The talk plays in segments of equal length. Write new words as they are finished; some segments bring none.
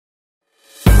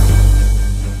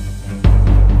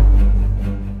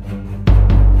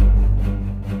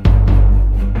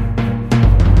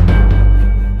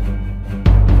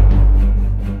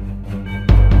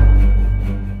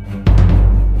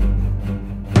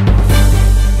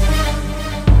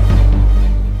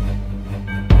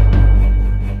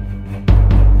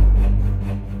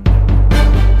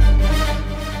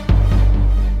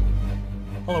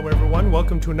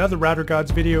welcome to another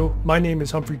RouterGods video. My name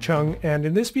is Humphrey Chung, and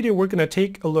in this video we're going to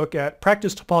take a look at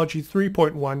Practice Topology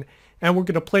 3.1, and we're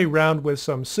going to play around with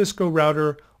some Cisco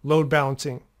router load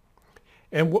balancing.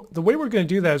 And the way we're going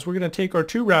to do that is we're going to take our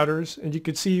two routers, and you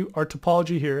can see our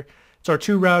topology here. It's our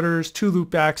two routers, two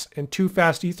loopbacks, and two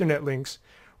fast Ethernet links.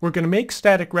 We're going to make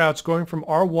static routes going from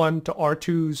R1 to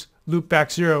R2's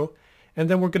loopback 0, and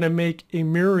then we're going to make a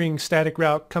mirroring static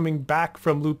route coming back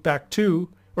from loopback 2,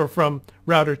 or from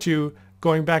router 2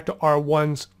 going back to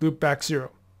R1's loopback 0.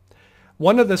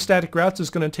 One of the static routes is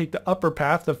going to take the upper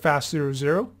path of fast 0,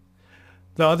 0.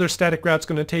 The other static route is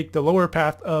going to take the lower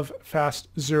path of fast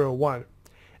 0, 1.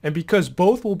 And because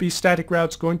both will be static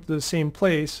routes going to the same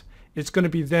place, it's going to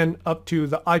be then up to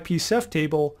the IP CEF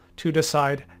table to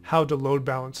decide how to load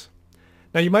balance.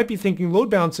 Now you might be thinking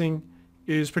load balancing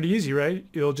is pretty easy, right?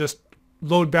 You'll just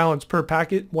load balance per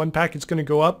packet. One packet's going to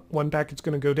go up, one packet's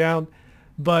going to go down.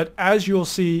 But as you'll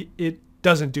see, it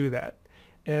doesn't do that.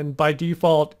 And by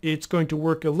default, it's going to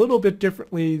work a little bit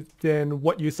differently than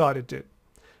what you thought it did,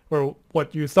 or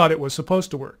what you thought it was supposed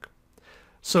to work.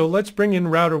 So let's bring in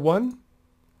router 1.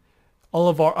 All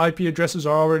of our IP addresses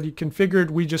are already configured.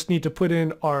 We just need to put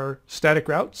in our static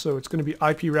route. So it's going to be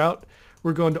IP route.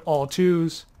 We're going to all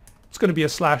 2s. It's going to be a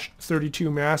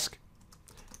 /32 mask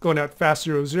going out fast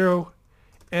 0, 0.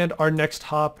 And our next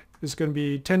hop is going to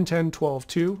be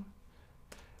 10.10.12.2.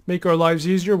 Make our lives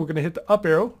easier, we're going to hit the up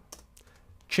arrow,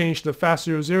 change the fast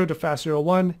 0, 0 to fast 0,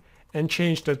 1, and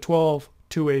change the 12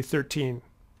 to a 13.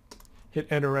 Hit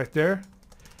enter right there.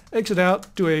 Exit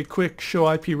out, do a quick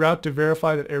show IP route to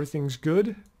verify that everything's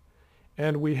good.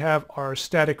 And we have our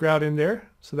static route in there,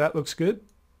 so that looks good.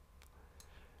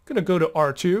 Going to go to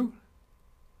R2.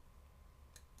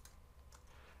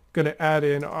 Going to add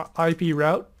in our IP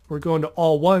route. We're going to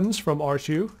all 1s from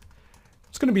R2.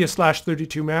 It's going to be a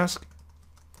 /32 mask.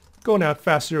 Going out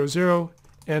fast 0, 0,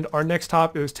 and our next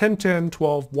hop is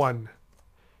 10.10.12.1.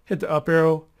 Hit the up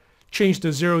arrow, change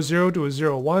the 0, 0 to a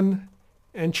 0, 1,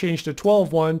 and change the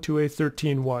 12, 1 to a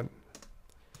 13, 1.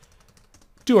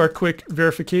 Do our quick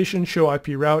verification, show IP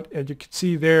route, and you can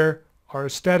see there our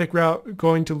static route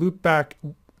going to loopback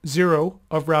 0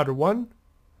 of router 1.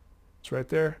 It's right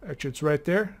there. Actually, it's right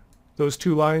there. Those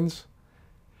two lines.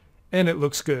 And it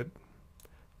looks good.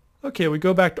 Okay, we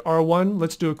go back to R1.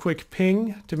 Let's do a quick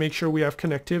ping to make sure we have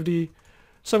connectivity.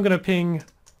 So I'm going to ping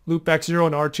loopback 0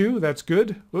 and R2. That's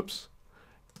good. Whoops.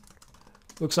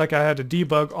 Looks like I had a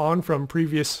debug on from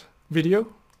previous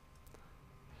video.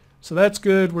 So that's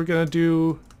good. We're going to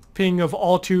do ping of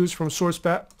all 2s from source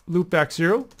loopback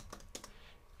 0.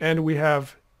 And we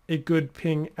have a good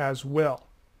ping as well.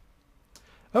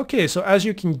 Okay, so as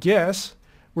you can guess,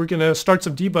 we're going to start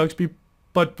some debugs.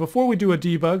 But before we do a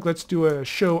debug, let's do a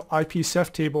show IP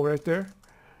CEF table right there.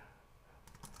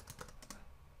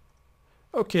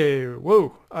 Okay,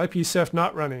 whoa, IP CEF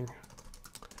not running.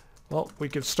 Well, we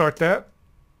could start that.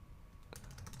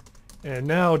 And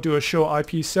now do a show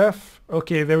IP CEF.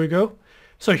 Okay, there we go.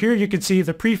 So here you can see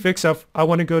the prefix of I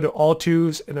want to go to all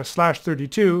 2s and a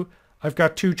 /32. I've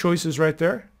got two choices right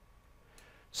there.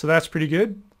 So that's pretty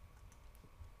good.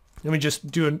 Let me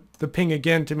just do the ping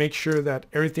again to make sure that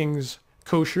everything's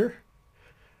kosher.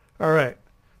 All right,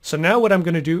 so now what I'm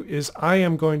going to do is I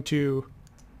am going to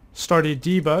start a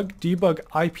debug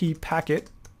IP packet.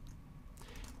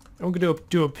 I'm going to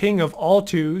do a ping of all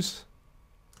 2s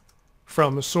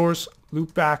from source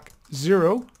loopback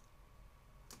 0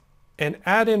 and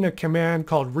add in a command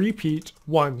called repeat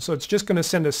 1. So it's just going to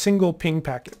send a single ping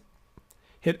packet.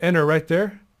 Hit enter right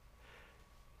there.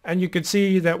 And you can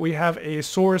see that we have a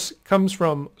source, comes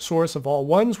from source of all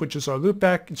 1s, which is our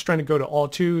loopback. It's trying to go to all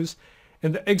 2s.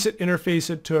 And the exit interface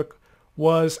it took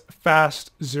was fast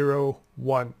 0,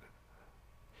 1.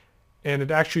 And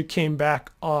it actually came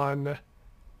back on,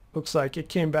 looks like it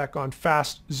came back on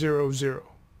fast 0, 0.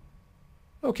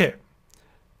 Okay.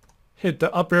 Hit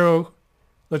the up arrow.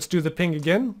 Let's do the ping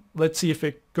again. Let's see if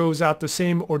it goes out the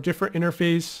same or different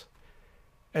interface.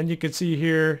 And you can see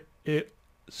here it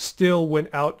still went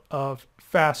out of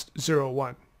fast 0,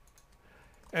 1.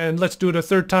 And let's do it a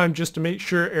third time just to make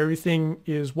sure everything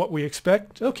is what we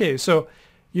expect. Okay, so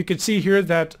you can see here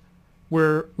that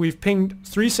we've pinged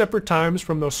 3 separate times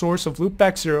from the source of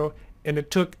loopback 0, and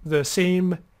it took the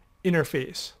same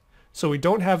interface. So we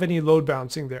don't have any load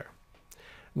balancing there.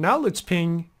 Now let's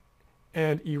ping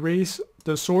and erase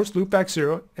the source loopback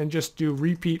 0 and just do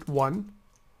repeat 1.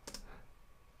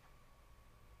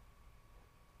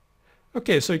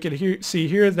 Okay, so you can see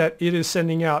here that it is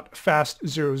sending out fast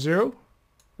 0, 0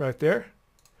 right there.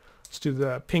 Let's do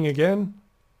the ping again.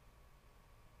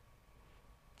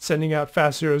 Sending out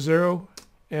fast 0, 0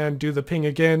 and do the ping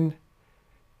again.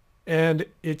 and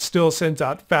it still sends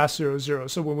out fast 00.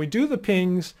 So when we do the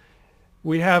pings,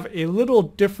 we have a little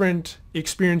different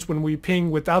experience when we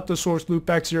ping without the source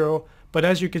loopback 0, but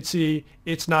as you can see,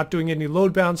 it's not doing any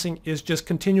load balancing, it's just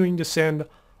continuing to send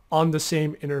on the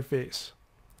same interface.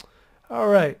 All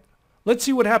right, let's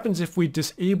see what happens if we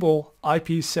disable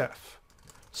IP CEF.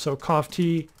 So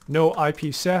conft no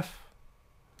IP CEF,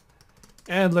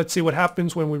 and let's see what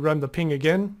happens when we run the ping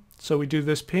again. So we do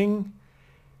this ping,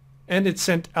 and it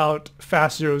sent out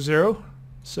fast 00.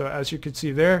 So as you can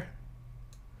see there,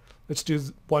 let's do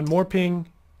one more ping,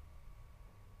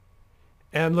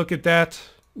 and look at that.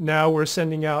 Now we're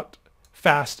sending out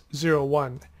fast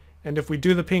 01. And if we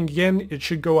do the ping again, it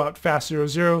should go out fast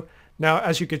 00. Now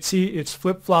as you can see, it's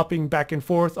flip-flopping back and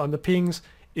forth on the pings.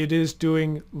 It is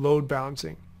doing load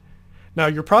balancing. Now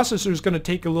your processor is going to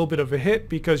take a little bit of a hit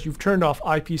because you've turned off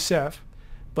IP CEF,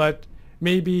 but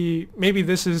maybe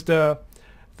this is the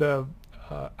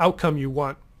outcome you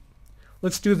want.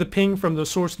 Let's do the ping from the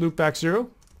source loopback 0.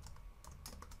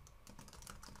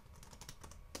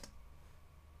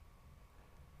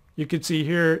 You can see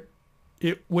here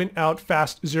it went out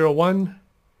fast 01,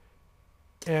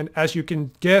 and as you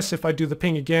can guess, if I do the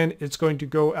ping again, it's going to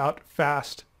go out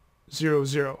fast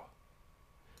 00.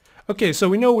 Okay, so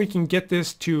we know we can get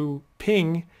this to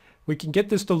ping. We can get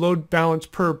this to load balance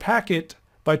per packet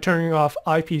by turning off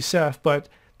IP CEF, but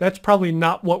that's probably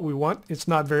not what we want. It's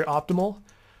not very optimal.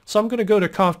 So I'm going to go to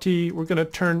conft, we're going to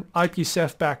turn IP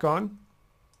CEF back on.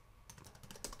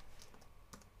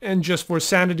 And just for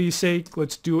sanity's sake,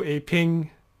 let's do a ping.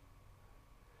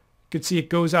 You can see it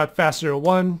goes out fast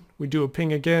 01. We do a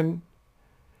ping again,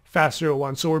 fast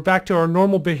 01. So we're back to our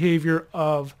normal behavior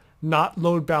of not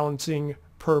load balancing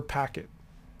per packet.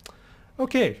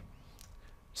 Okay,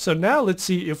 so now let's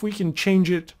see if we can change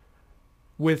it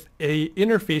with a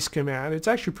interface command. It's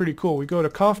actually pretty cool. We go to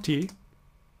conft,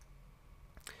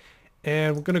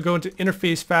 and we're going to go into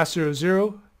interface fast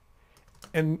 00,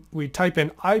 and we type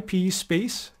in IP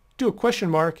space, do a question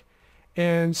mark,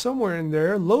 and somewhere in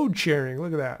there, load sharing.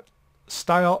 Look at that.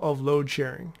 Style of load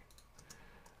sharing.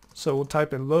 So we'll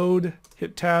type in load,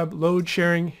 hit tab, load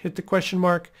sharing, hit the question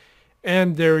mark,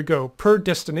 and there we go. Per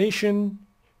destination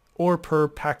or per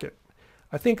packet.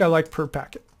 I think I like per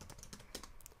packet.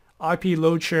 IP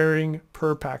load sharing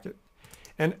per packet.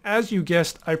 And as you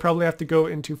guessed, I probably have to go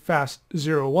into fast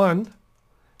 01.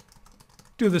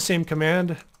 Do the same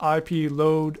command, IP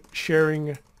load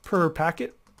sharing per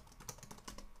packet.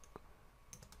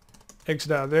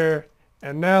 Exit out of there.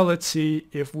 And now let's see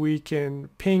if we can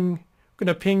ping. I'm going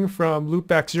to ping from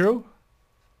loopback 0.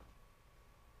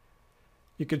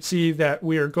 You can see that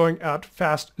we are going out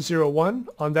fast 01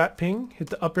 on that ping. Hit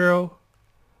the up arrow.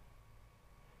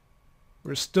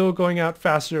 We're still going out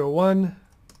fast 01.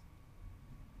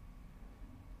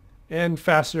 And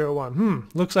fast 01.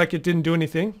 Looks like it didn't do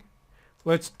anything.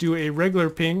 Let's do a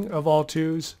regular ping of all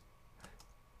twos.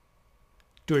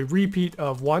 Do a repeat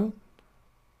of 1.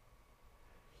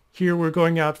 Here we're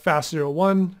going out fast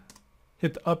 01.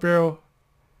 Hit the up arrow.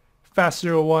 Fast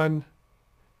 01.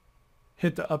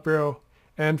 Hit the up arrow.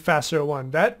 And fast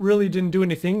 01. That really didn't do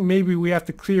anything. Maybe we have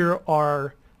to clear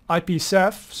our IP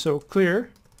CEF. So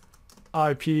clear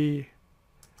IP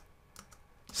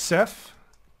CEF,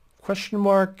 question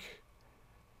mark,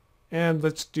 and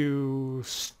let's do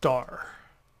star.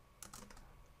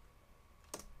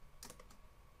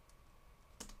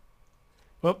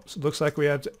 Whoops, looks like we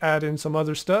have to add in some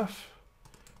other stuff.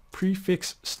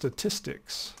 Prefix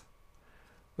statistics.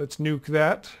 Let's nuke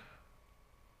that.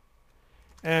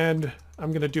 And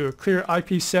I'm going to do a clear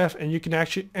IP CEF, and you can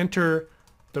actually enter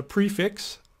the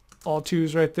prefix, all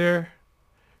twos right there.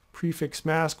 Prefix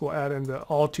mask, we'll add in the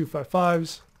all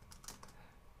 255s.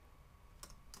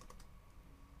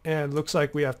 And looks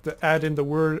like we have to add in the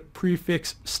word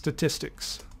prefix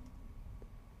statistics.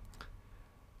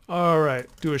 Alright,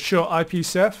 do a show IP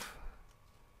CEF.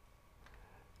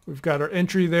 We've got our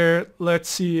entry there. Let's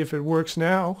see if it works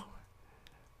now.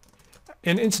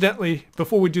 And incidentally,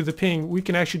 before we do the ping, we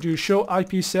can actually do show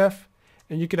IP CEF,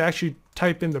 and you can actually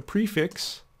type in the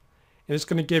prefix, and it's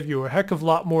going to give you a heck of a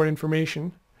lot more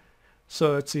information.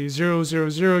 So let's see,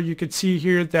 000. You can see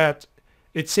here that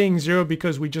it's saying 0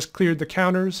 because we just cleared the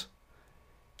counters.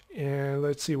 And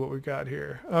let's see what we got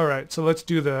here. All right, so let's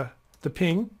do the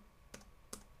ping.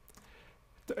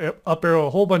 The up arrow a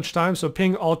whole bunch of times. So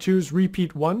ping all twos,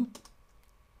 repeat 1.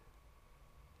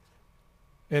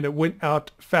 And it went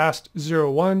out fast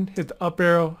 01. Hit the up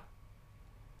arrow.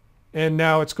 And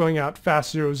now it's going out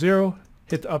fast 00.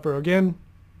 Hit the up arrow again.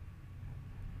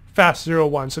 Fast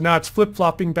 01. So now it's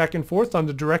flip-flopping back and forth on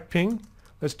the direct ping.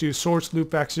 Let's do source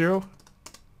loopback 0.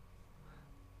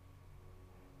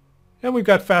 And we've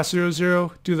got fast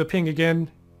 00, do the ping again,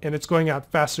 and it's going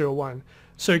out fast 01.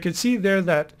 So you can see there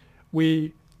that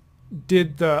we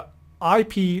did the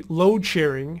IP load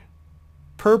sharing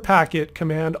per packet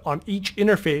command on each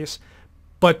interface,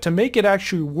 but to make it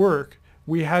actually work,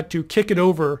 we had to kick it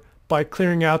over by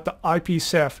clearing out the IP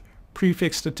CEF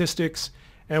prefix statistics,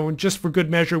 and just for good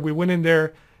measure we went in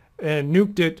there and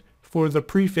nuked it for the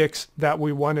prefix that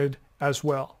we wanted as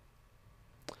well.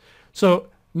 So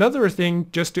another thing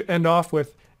just to end off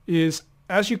with is,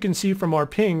 as you can see from our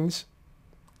pings,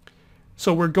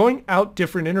 so we're going out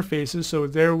different interfaces. So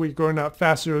there we're going out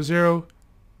fast 00.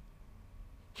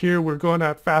 Here we're going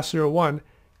out fast 01.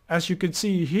 As you can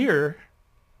see here,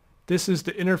 this is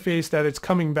the interface that it's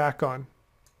coming back on,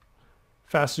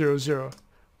 fast 00.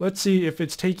 Let's see if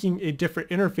it's taking a different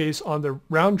interface on the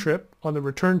round trip, on the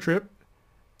return trip.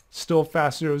 Still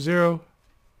fast 00.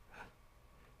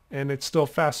 And it's still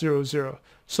fast 00.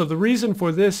 So the reason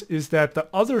for this is that the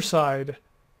other side,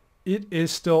 it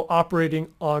is still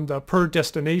operating on the per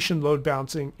destination load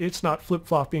balancing. It's not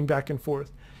flip-flopping back and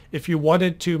forth. If you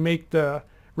wanted to make the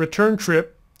return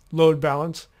trip load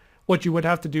balance, what you would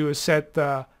have to do is set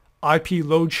the IP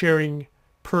load sharing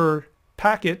per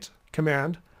packet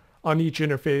command on each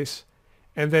interface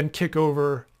and then kick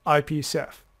over IP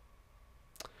CEF.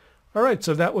 Alright,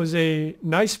 so that was a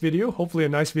nice video, hopefully a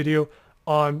nice video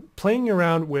on playing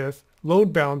around with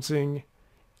load balancing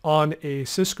on a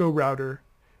Cisco router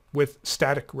with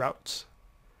static routes.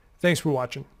 Thanks for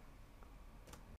watching.